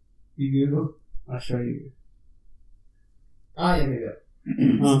 You Google? I'll show you. Ah, yeah, maybe. Um,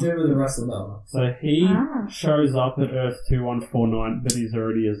 It's to do with the Russell Bell. So he Ah. shows up at Earth 2149, but he's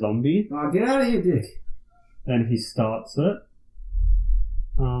already a zombie. Oh, get out of here, Dick. Then he starts it.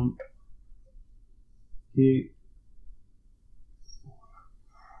 He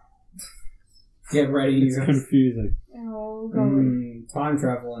Get ready. it's confusing. Oh, golly. Time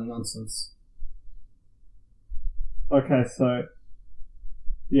travel and nonsense. Okay, so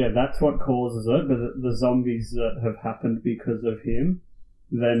yeah, that's what causes it. But the zombies that have happened because of him,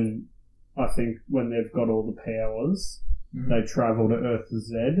 then I think when they've got all the powers, they travel to Earth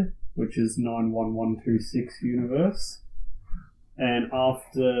Z, which is 91126 universe, and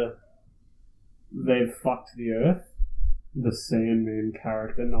after they've fucked the Earth, the Sandman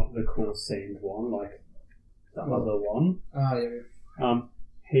character, not the cool sand one, like the other one, Ah, yeah.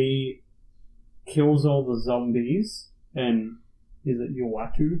 he kills all the zombies, and is it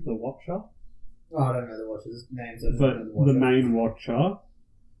Uatu, the Watcher? Oh, I don't know the Watcher's names. I just But know the the Watcher. main Watcher,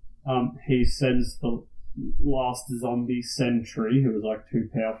 he sends the last zombie Sentry, who was like too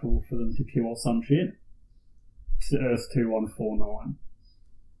powerful for them to kill or some shit, to Earth 2149.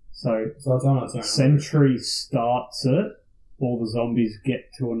 So it's on its own. Sentry starts it, all the zombies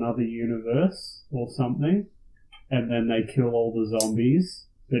get to another universe or something, and then they kill all the zombies,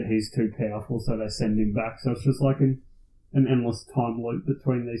 but he's too powerful, so they send him back. So it's just like an endless time loop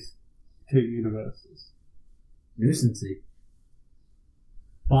between these two universes. Nuisancy.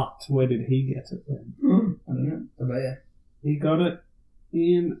 But where did he get it then? I don't know. How about you? He got it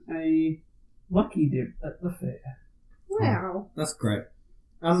in a lucky dip at the fair. Wow. That's great.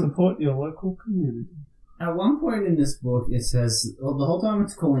 Support your local community. At one point in this book, it says, well, the whole time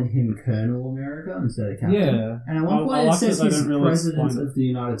it's calling him Colonel America instead of Captain. Yeah. And at one I point like it says that they he's don't really President explain it. of the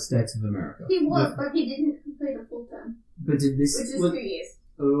United States of America. He was, but he didn't complete a full term. But did this... which is 2 years.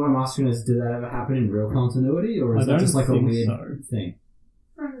 What I'm asking is, did that ever happen in real continuity, or is I that just don't like a think weird so. thing?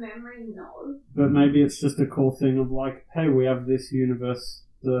 From memory, no. But maybe it's just a cool thing of like, hey, we have this universe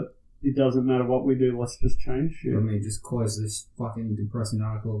that it doesn't matter what we do, let's just change shit. Let me just close this fucking depressing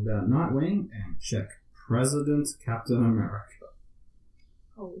article about Nightwing and check President Captain America.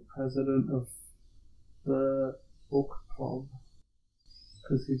 Oh. President of the book club.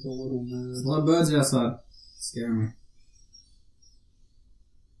 Because he's a little There's a nerd. lot of birds outside. Scaring me.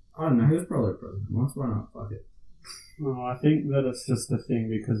 I don't know, he was probably president once, why not? Fuck it. No, I think that it's just a thing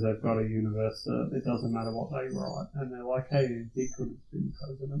because they've got a universe that it doesn't matter what they write. And they're like, hey, he could have been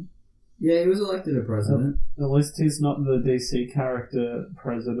president. Yeah, he was elected a president. At least he's not the DC character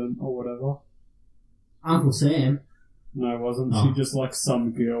president or whatever. Uncle Sam. No, wasn't Oh. she just like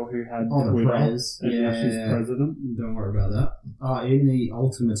some girl who had Oh, the Twitter prez. and now she's Yeah. president? Don't worry about that. In the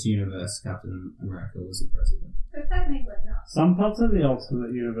Ultimates universe, Captain America was the president. But technically, no. Some parts of the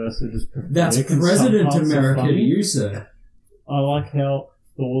Ultimate Universe are just pathetic. That's and some President parts are America to funny. you, sir. I like how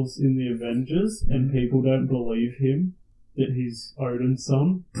Thor's in the Avengers and people don't believe him that he's Odin's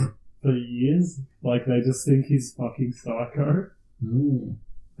son for years. Like, they just think he's fucking psycho. Mm.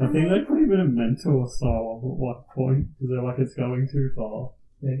 I think they put him in a mental asylum at one point because they're like, it's going too far.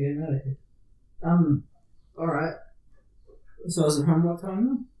 Yeah, get him out of here. Alright. So is it homework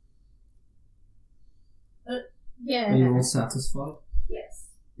time now? Yeah. Are you all satisfied? Yes.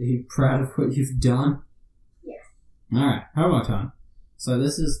 Are you proud of what you've done? Yes. Alright, homework time. So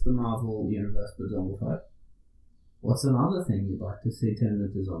this is the Marvel Universe but zombified. What's another thing you'd like to see turned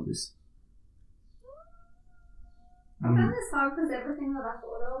into zombies? I found this hard because everything that I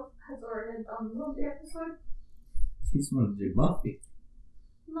thought of has already done on the episode. You just want to do Buffy.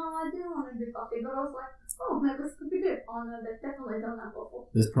 No, I didn't want to do Buffy, but I was like, oh, maybe this could be good. Oh no, they've definitely done that before.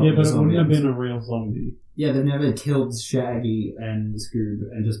 There's probably Yeah, but it zombie wouldn't have been episodes. a real zombie. Yeah, they've never killed Shaggy and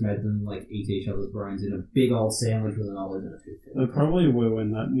Scoob and just made them like eat each other's brains in a big old sandwich with an olive in a toothpick. They probably will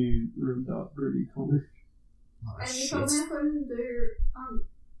in that new Room Dark Broody comic. Oh, And you shit. told me I couldn't do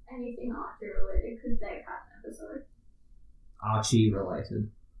anything Archie related because they've had an episode. Archie related.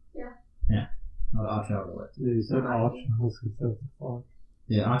 Yeah. Yeah. Not Archie related. Yeah, you said Arch. I was going to say, what the fuck.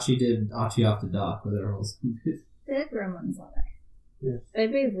 Yeah, Archie did Archie After Dark where they're all zombies. They're gremlins, aren't they? Yes.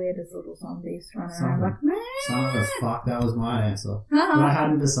 They'd be weird as little zombies running Son around of a- like, man. Son of a fuck, that was my answer. But I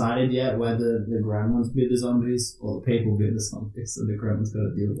hadn't decided yet whether the gremlins be the zombies or the people be the zombies, so the gremlins got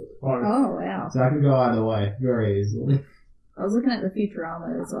to deal with it. Oh, wow. So I could go either way very easily. I was looking at the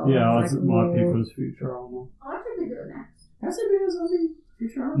Futurama as well. Yeah, I I was was, like, my whoa. pick was Futurama. Archie could do it next. Has there been a zombie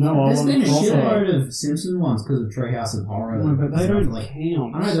Futurama? No, I There's been a want- shitload of Simpson ones because of Treehouse of Horror. No, but they They're up don't to, like,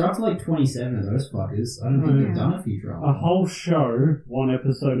 count. I know, they're up to like 27 of those fuckers. I don't think Yeah. they've done a A Futurama. whole show, one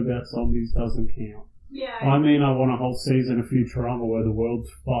episode about zombies doesn't count. Yeah. I mean, I want a whole season of Futurama where the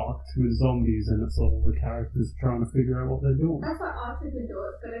world's fucked with zombies and it's all the characters trying to figure out what they're doing. That's why Archie could do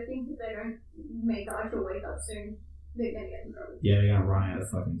it, but I think if they don't make Archie wake up soon, they're gonna get in trouble. Yeah, they're gonna run out of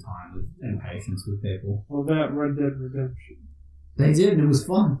fucking time and patience with people. What about Red Dead Redemption? They did, and it was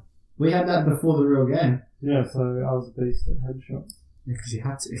fun. We had that before the real game. Yeah, so I was a beast at headshots. Yeah, because you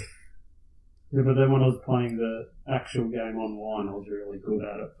had to. Yeah, but then when I was playing the actual game online, I was really good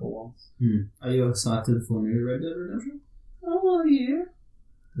at it for once. Are you excited for new Red Dead Redemption? Oh, yeah.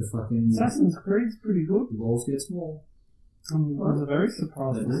 The fucking Assassin's Creed's pretty good. balls get small. I was very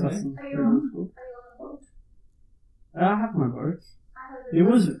surprised They that do, eh? Assassin's Are Creed you was good. Are you on the boat? I have my boat. I heard It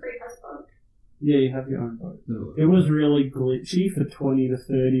was- free has a boat. Yeah, you have your own boat. No. It was really glitchy for 20 to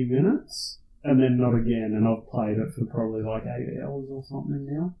 30 minutes, and then not again, and I've played it for probably like 8 hours or something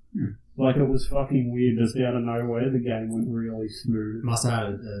now. Like, it was fucking weird, just out of nowhere, the game went really smooth. Must have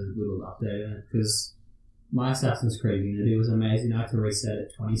had a little update in it, because my Assassin's Creed Unity was amazing. I had to reset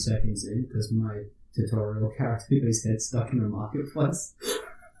it 20 seconds in, because my tutorial character got his head stuck in a marketplace.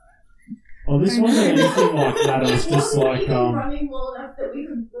 Oh, this wasn't anything like that, it was just wasn't like, even running well enough that we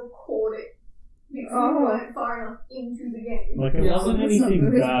could record it because we weren't far enough into the game. like it Yeah, wasn't that's not anything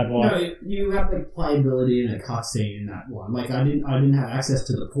good. bad, like, No, you have like playability in a cutscene in that one. Like I didn't have access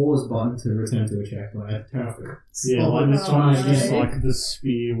to the pause button to return to a checkpoint. I had to turn off the yeah, like this one was just Oh, like the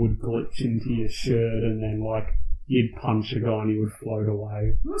spear would glitch into your shirt, and then like, you'd punch a guy and he would float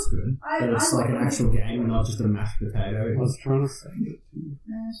away. That's good. But it's like an actual game and not just a mashed potato. I was trying to send it to you.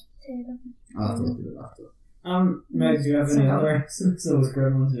 Mashed potato. I'll have to look at it after. Meg, do you have any other accents? Or was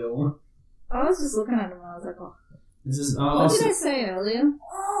Gremlins your one? I was just looking at them and I was like, oh. This is What did I say earlier?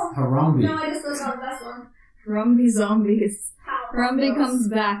 Oh, Harambe. no, I just looked on this one. Rumby zombies. How Rumby comes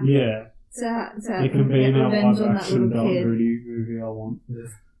back Yeah, to it can be get in a revenge live on that action little Dark kid. Broody movie I want.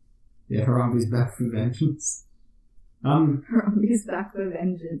 Yeah, Harambe's back for vengeance. Zombies back with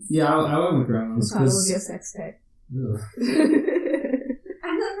vengeance. Yeah, I went with Gremlins The title of your because. sex tape.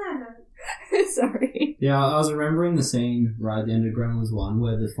 I don't know. Sorry. Yeah, I was remembering the scene right at the end of Gremlins 1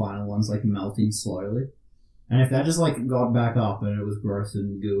 where the final one's like melting slowly. And if that just like got back up and it was gross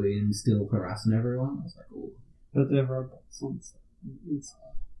and gooey and still harassing everyone, I was like, oh. But they're robots on inside.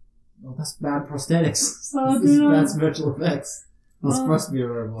 Well, that's bad prosthetics. Oh, That's virtual effects. It's supposed to be a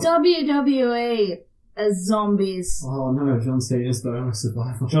robot. WWE as zombies. Oh no, John Cena's the only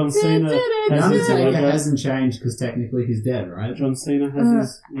survivor. John Cena The has his Undertaker Lego. hasn't changed because technically he's dead, right? John Cena has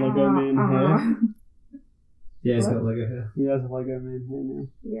his Lego Man hair. Yeah, he's What? got Lego hair. He has a Lego Man hair now.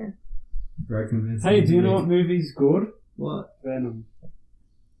 Yeah. Very convincing. Hey, do you know what movie's good? What? Venom.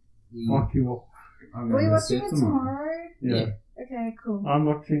 Yeah. Fuck you all. I'm Are we gonna watching see it tomorrow? Yeah. Okay, cool. I'm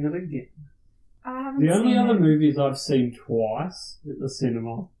watching it again. I haven't The only seen other it. movies I've seen twice at the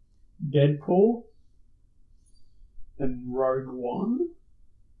cinema, Deadpool and Rogue One.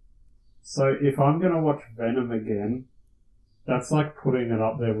 So if I'm going to watch Venom again, that's like putting it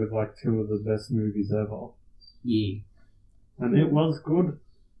up there with like two of the best movies ever. Yeah. And it was good.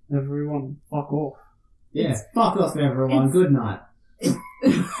 Everyone, fuck off. Yeah. Fuck off, everyone. It's- Good night.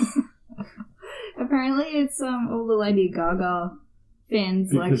 Apparently, it's all the Lady Gaga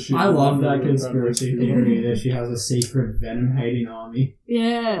fans like. Because she's I love that really conspiracy incredible. theory that she has a secret Venom-hating army. Because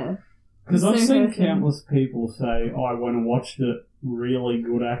Yeah. I've So seen hurtful. countless people say, I went and watched it, really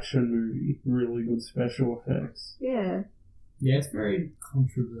good action movie, really good special effects. Yeah. Yeah, it's very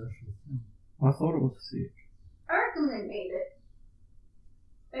controversial. I thought it was sick. I reckon they made it.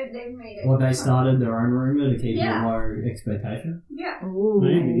 They've made it. Well, they started their own rumor to keep Yeah. a low expectation. Yeah. Ooh.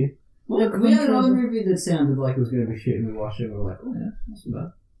 Maybe. Well, The we had another controver- movie that sounded like it was going to be shit, and we watched it, and we were like, oh yeah, that's not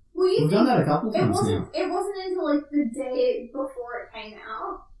bad. Well, you We've think done that a couple of it times wasn't. now. It wasn't until like the day before it came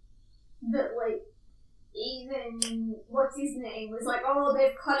out that like even what's his name was like, oh,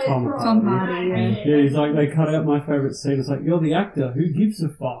 they've cut it Tom wrong. Hardy, and I yeah. hate it. Yeah, he's like, they cut out my favourite scene. It's like, you're the actor. Who gives a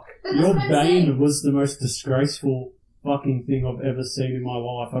fuck? But that's Your what I'm Bane saying. was the most disgraceful fucking thing I've ever seen in my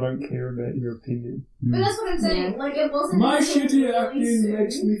life. I don't care about your opinion. But that's what I'm saying. Yeah. Like it wasn't. My until shitty really acting soon-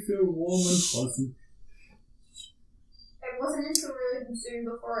 makes me feel warm and fuzzy. It wasn't until really soon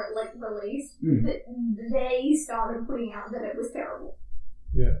before it like released Mm. that they started putting out that it was terrible.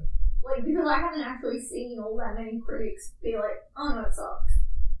 Yeah. Like because I haven't actually seen all that many critics be like, oh no, it sucks.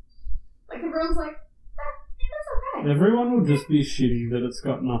 Like everyone's like, that's okay. Everyone will just be shitty that it's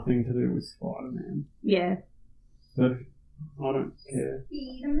got nothing to do with Spider-Man. Yeah. But I don't care.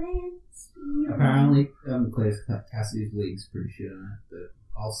 Spider-Man, Spider-Man. Apparently, Claire Cassidy's wig's pretty shit on it, but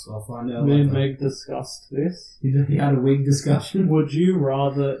I'll find out Me and later. Meg discussed this. He had a wig discussion. Would you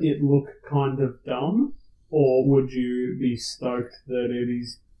rather it look kind of dumb, or would you be stoked that it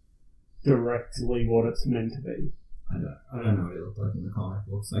is directly what it's meant to be? I don't know what he looked like in the comic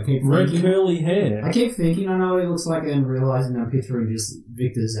books. I keep Red thinking, curly hair. I keep thinking I know what he looks like and realizing I'm picturing just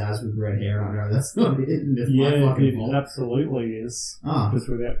Victor Zsasz with red hair. I know that's not it. And it's my Yeah, fucking it fault. absolutely is. Ah, Just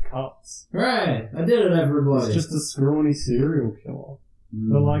without cuts. right. I did it, everybody. It's just a scrawny serial killer.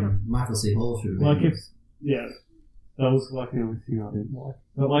 But like- Michael C. Hall should have Like been. if, yeah, that was like the only thing I didn't like.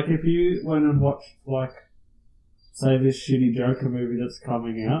 But like if you went and watched like, say this shitty Joker movie that's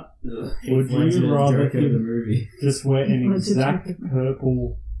coming out, Ugh, would Heath Ledger you rather Joker of the him movie? just wear an What's the exact Joker?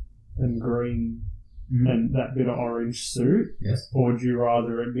 purple and green and that bit of orange suit, Yes, or would you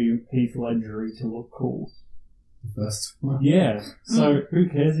rather it be Heath Ledger to look cool? the first one. Yeah. So who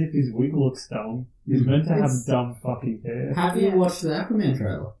cares if his wig looks dumb? He's meant to have It's- dumb fucking hair. Have you Yeah. watched the Aquaman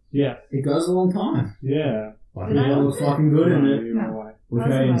trailer? Yeah. It goes a long time. Yeah. Like, Did I it watch looks it? fucking good in it. You're No. right. Which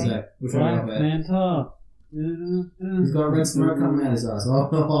That's way is right. that? Which way Black is that? Manta. He's got red smoke coming out his ass.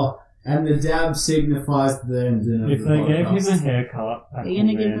 Oh, and the dab signifies the end of If the they gave him podcast. a haircut, Are you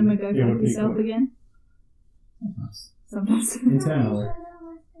gonna give them a go it would fuck be yourself good. again? Sometimes. Sometimes. Internally.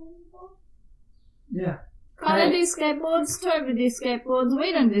 Yeah. Kinda do skateboards, Toby do skateboards,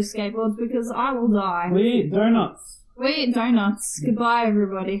 we don't do skateboards because I will die. We eat donuts. We eat donuts. Goodbye,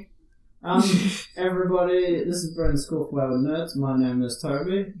 everybody. Everybody, this is Brendan School for Wayward Nerds. My name is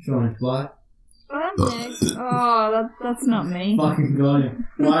Toby, joined by I'm next. Oh, that's not me. fucking got him.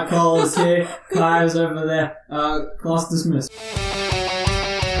 My collar's here, Kai's over there. Class dismissed.